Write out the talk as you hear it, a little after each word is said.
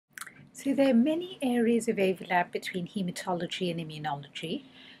So there are many areas of overlap between hematology and immunology.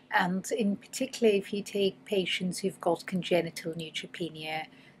 And in particular, if you take patients who've got congenital neutropenia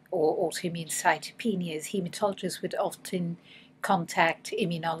or autoimmune cytopenias, hematologists would often contact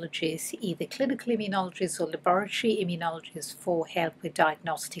immunologists, either clinical immunologists or laboratory immunologists, for help with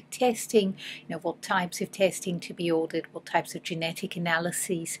diagnostic testing, what types of testing to be ordered, what types of genetic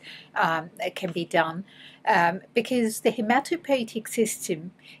analyses can be done. Because the hematopoietic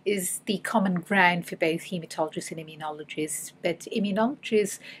system is the common ground for both hematologists and immunologists, but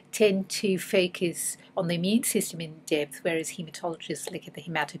immunologists tend to focus on the immune system in depth, whereas hematologists look at the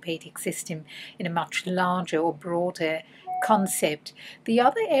hematopoietic system in a much larger or broader concept. The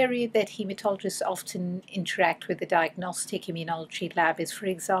other area that hematologists often interact with the diagnostic immunology lab is, for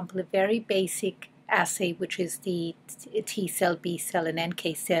example, a very basic assay, which is the T cell, B cell, and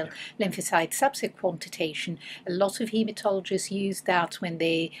NK cell lymphocyte subset quantitation. A lot of hematologists use that when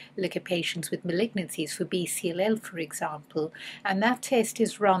they look at patients with malignancies for BCLL, for example, and that test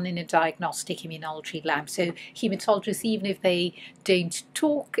is run in a diagnostic immunology lab. So hematologists, even if they don't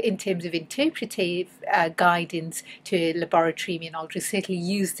talk in terms of interpretive guidance to a laboratory immunologist, certainly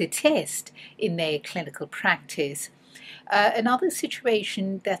use the test in their clinical practice. Another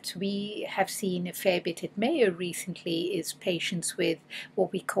situation that we have seen a fair bit at Mayo recently is patients with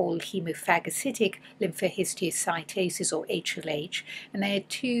what we call hemophagocytic lymphohistiocytosis, or HLH. And there are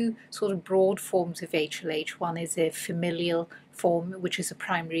two sort of broad forms of HLH. One is a familial form, which is a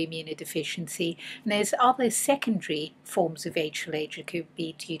primary immunodeficiency, and there's other secondary forms of HLH. It could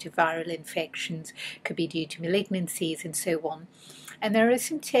be due to viral infections, could be due to malignancies, and so on. And there are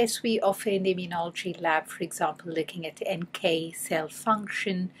some tests we offer in the immunology lab, for example, looking at NK cell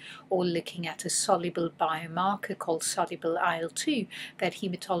function or looking at a soluble biomarker called soluble IL-2 that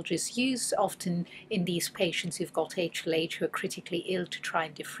hematologists use often in these patients who've got HLH who are critically ill, to try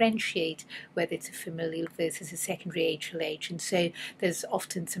and differentiate whether it's a familial versus a secondary HLH. And so there's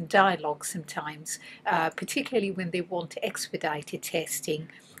often some dialogue sometimes, particularly when they want expedited testing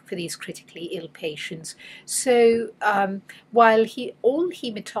for these critically ill patients. So while all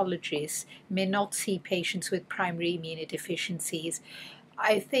hematologists may not see patients with primary immunodeficiencies,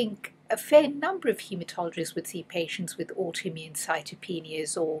 I think a fair number of hematologists would see patients with autoimmune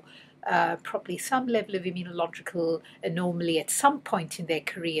cytopenias or probably some level of immunological anomaly at some point in their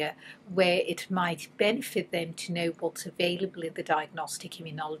career, where it might benefit them to know what's available in the diagnostic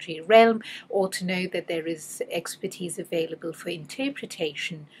immunology realm, or to know that there is expertise available for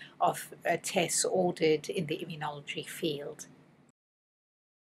interpretation of tests ordered in the immunology field.